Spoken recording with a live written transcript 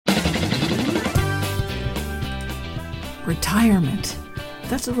Retirement.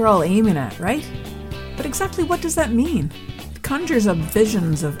 That's what we're all aiming at, right? But exactly what does that mean? It conjures up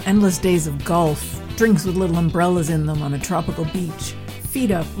visions of endless days of golf, drinks with little umbrellas in them on a tropical beach,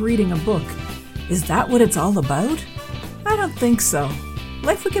 feet up reading a book. Is that what it's all about? I don't think so.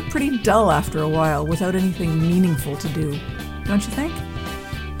 Life would get pretty dull after a while without anything meaningful to do, don't you think?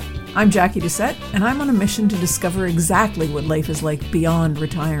 I'm Jackie Doucette, and I'm on a mission to discover exactly what life is like beyond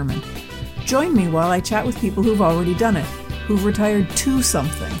retirement. Join me while I chat with people who've already done it, who've retired to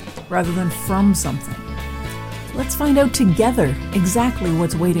something rather than from something. Let's find out together exactly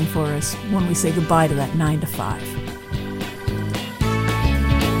what's waiting for us when we say goodbye to that 9 to 5.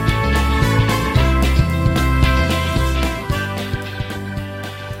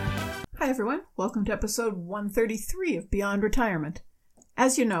 Hi everyone, welcome to episode 133 of Beyond Retirement.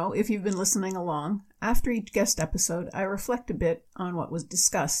 As you know, if you've been listening along, after each guest episode, I reflect a bit on what was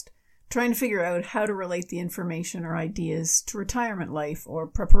discussed, trying to figure out how to relate the information or ideas to retirement life or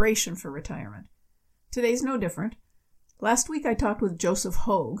preparation for retirement. Today's no different. Last week I talked with Joseph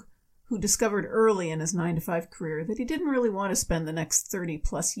Hogue, who discovered early in his 9 to 5 career that he didn't really want to spend the next 30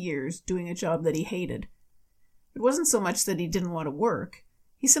 plus years doing a job that he hated. It wasn't so much that he didn't want to work,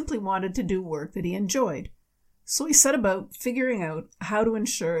 he simply wanted to do work that he enjoyed. So he set about figuring out how to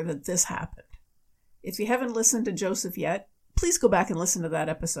ensure that this happened. If you haven't listened to Joseph yet, please go back and listen to that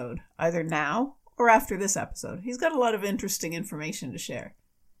episode, either now or after this episode. He's got a lot of interesting information to share.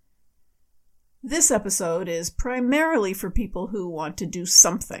 This episode is primarily for people who want to do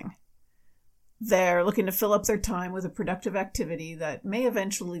something. They're looking to fill up their time with a productive activity that may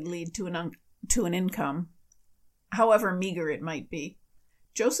eventually lead to an income, however meager it might be.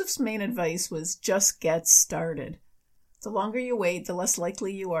 Joseph's main advice was just get started. The longer you wait, the less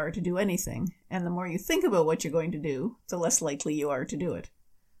likely you are to do anything, and the more you think about what you're going to do, the less likely you are to do it.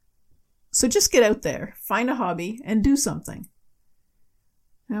 So just get out there, find a hobby, and do something.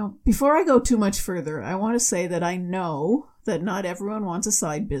 Now, before I go too much further, I want to say that I know that not everyone wants a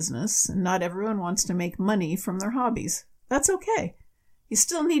side business, and not everyone wants to make money from their hobbies. That's okay. You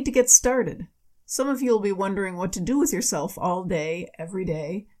still need to get started. Some of you will be wondering what to do with yourself all day, every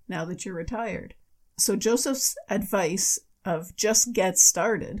day, now that you're retired. So Joseph's advice of just get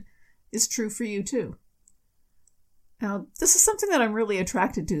started is true for you too. Now, this is something that I'm really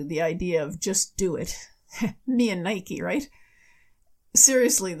attracted to, the idea of just do it. Me and Nike, right?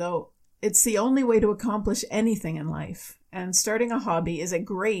 Seriously though, it's the only way to accomplish anything in life, and starting a hobby is a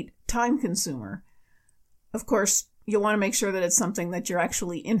great time consumer. Of course, you'll want to make sure that it's something that you're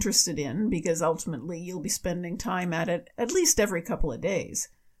actually interested in, because ultimately you'll be spending time at it at least every couple of days.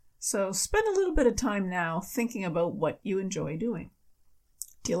 So spend a little bit of time now thinking about what you enjoy doing.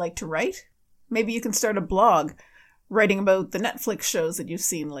 Do you like to write? Maybe you can start a blog writing about the Netflix shows that you've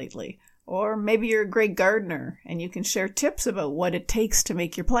seen lately. Or maybe you're a great gardener and you can share tips about what it takes to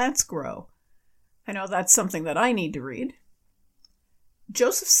make your plants grow. I know that's something that I need to read.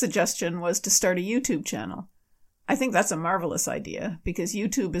 Joseph's suggestion was to start a YouTube channel. I think that's a marvelous idea, because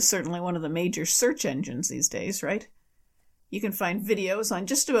YouTube is certainly one of the major search engines these days, right? You can find videos on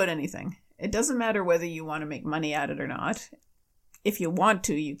just about anything. It doesn't matter whether you want to make money at it or not. If you want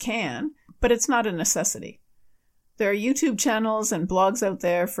to, you can, but it's not a necessity. There are YouTube channels and blogs out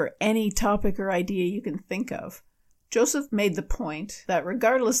there for any topic or idea you can think of. Joseph made the point that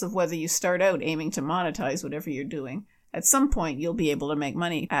regardless of whether you start out aiming to monetize whatever you're doing, at some point you'll be able to make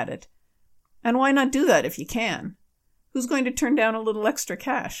money at it. And why not do that if you can? Who's going to turn down a little extra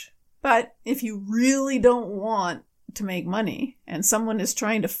cash? But if you really don't want to make money and someone is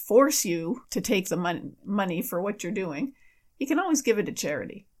trying to force you to take the money for what you're doing, you can always give it to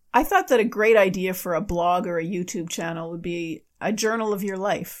charity. I thought that a great idea for a blog or a YouTube channel would be a journal of your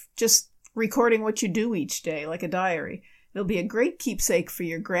life, just recording what you do each day like a diary. It'll be a great keepsake for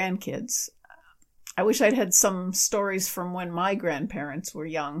your grandkids. I wish I'd had some stories from when my grandparents were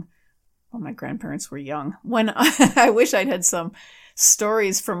young. Well, my grandparents were young. I wish I'd had some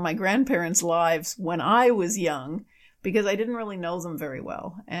stories from my grandparents' lives when I was young, because I didn't really know them very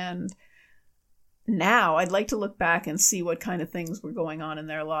well. And now I'd like to look back and see what kind of things were going on in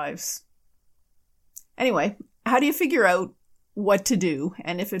their lives. Anyway, how do you figure out what to do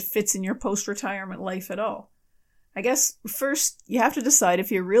and if it fits in your post-retirement life at all? I guess first you have to decide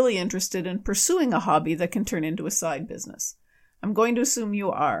if you're really interested in pursuing a hobby that can turn into a side business. I'm going to assume you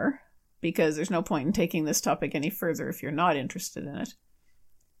are, because there's no point in taking this topic any further if you're not interested in it.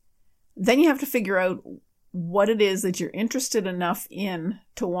 Then you have to figure out what it is that you're interested enough in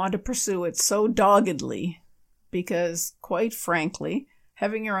to want to pursue it so doggedly, because, quite frankly,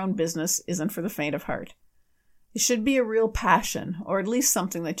 having your own business isn't for the faint of heart. It should be a real passion, or at least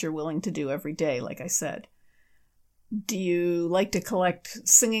something that you're willing to do every day, like I said. Do you like to collect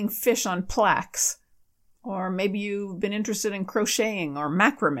singing fish on plaques? Or maybe you've been interested in crocheting or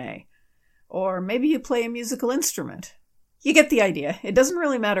macrame? Or maybe you play a musical instrument? You get the idea. It doesn't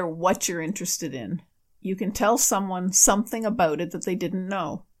really matter what you're interested in. You can tell someone something about it that they didn't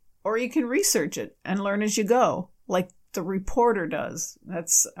know. Or you can research it and learn as you go, like the reporter does.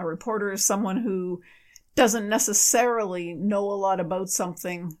 A reporter is someone who doesn't necessarily know a lot about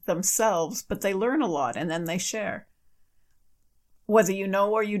something themselves, but they learn a lot and then they share. Whether you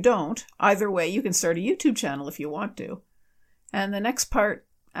know or you don't, either way, you can start a YouTube channel if you want to. And the next part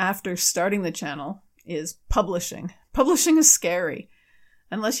after starting the channel is publishing. Publishing is scary.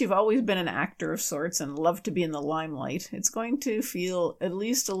 Unless you've always been an actor of sorts and love to be in the limelight, it's going to feel at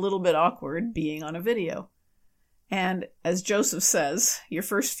least a little bit awkward being on a video. And as Joseph says, your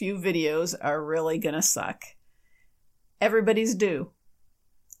first few videos are really gonna suck. Everybody's do.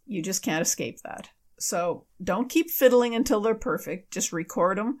 You just can't escape that. So don't keep fiddling until they're perfect. Just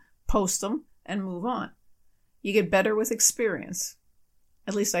record them, post them, and move on. You get better with experience.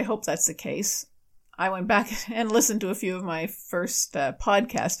 At least I hope that's the case. I went back and listened to a few of my first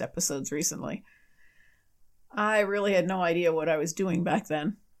podcast episodes recently. I really had no idea what I was doing back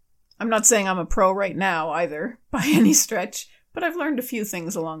then. I'm not saying I'm a pro right now either, by any stretch, but I've learned a few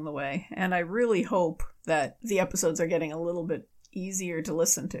things along the way, and I really hope that the episodes are getting a little bit easier to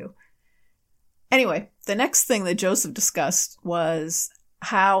listen to. Anyway, the next thing that Joseph discussed was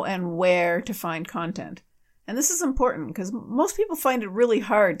how and where to find content. And this is important because most people find it really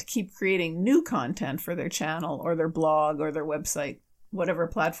hard to keep creating new content for their channel or their blog or their website, whatever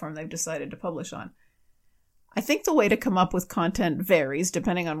platform they've decided to publish on. I think the way to come up with content varies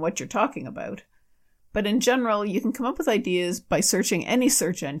depending on what you're talking about. But in general, you can come up with ideas by searching any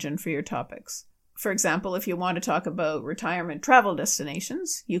search engine for your topics. For example, if you want to talk about retirement travel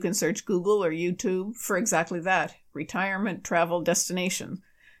destinations, you can search Google or YouTube for exactly that, retirement travel destination,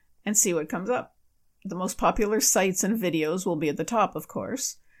 and see what comes up. The most popular sites and videos will be at the top, of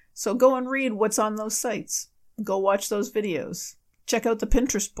course. So go and read what's on those sites. Go watch those videos. Check out the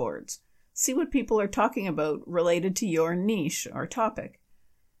Pinterest boards. See what people are talking about related to your niche or topic.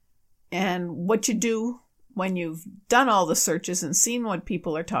 And what you do when you've done all the searches and seen what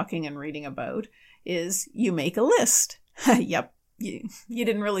people are talking and reading about is you make a list. Yep, you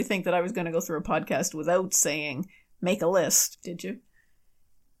didn't really think that I was going to go through a podcast without saying make a list, did you?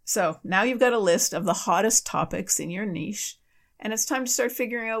 So now you've got a list of the hottest topics in your niche, and it's time to start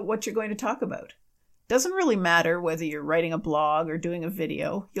figuring out what you're going to talk about. Doesn't really matter whether you're writing a blog or doing a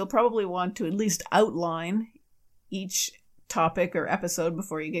video. You'll probably want to at least outline each topic or episode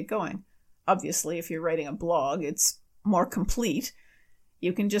before you get going. Obviously, if you're writing a blog, it's more complete.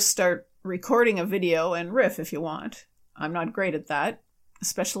 You can just start recording a video and riff if you want. I'm not great at that,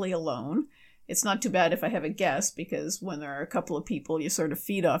 especially alone. It's not too bad if I have a guest, because when there are a couple of people, you sort of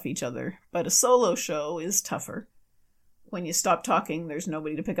feed off each other. But a solo show is tougher. When you stop talking, there's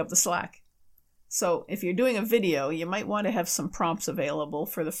nobody to pick up the slack. So if you're doing a video, you might want to have some prompts available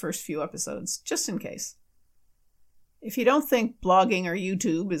for the first few episodes, just in case. If you don't think blogging or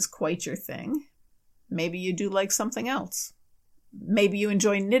YouTube is quite your thing, maybe you do like something else. Maybe you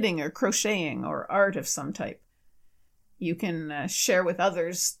enjoy knitting or crocheting or art of some type. You can share with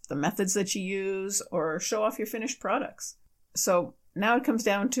others the methods that you use or show off your finished products. So now it comes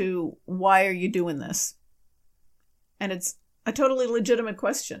down to, why are you doing this? And it's a totally legitimate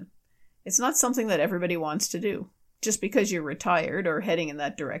question. It's not something that everybody wants to do. Just because you're retired or heading in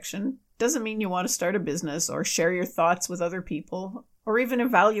that direction doesn't mean you want to start a business or share your thoughts with other people or even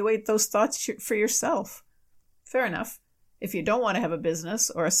evaluate those thoughts for yourself. Fair enough. If you don't want to have a business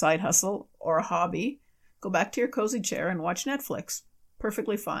or a side hustle or a hobby, go back to your cozy chair and watch Netflix.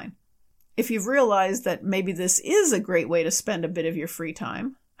 Perfectly fine. If you've realized that maybe this is a great way to spend a bit of your free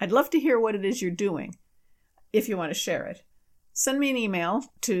time, I'd love to hear what it is you're doing, if you want to share it. Send me an email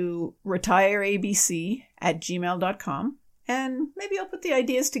to retireabc@gmail.com, and maybe I'll put the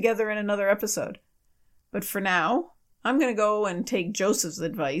ideas together in another episode. But for now, I'm going to go and take Joseph's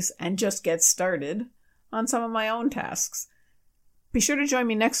advice and just get started on some of my own tasks. Be sure to join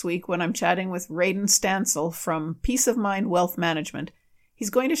me next week when I'm chatting with Radon Stansel from Peace of Mind Wealth Management. He's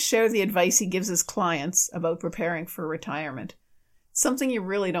going to share the advice he gives his clients about preparing for retirement. Something you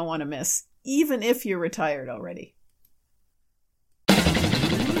really don't want to miss, even if you're retired already.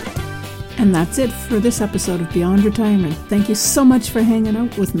 And that's it for this episode of Beyond Retirement. Thank you so much for hanging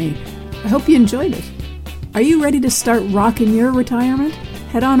out with me. I hope you enjoyed it. Are you ready to start rocking your retirement?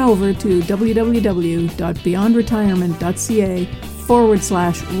 Head on over to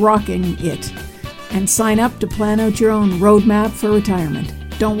www.beyondretirement.ca/rocking it and sign up to plan out your own roadmap for retirement.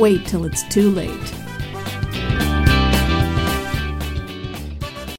 Don't wait till it's too late.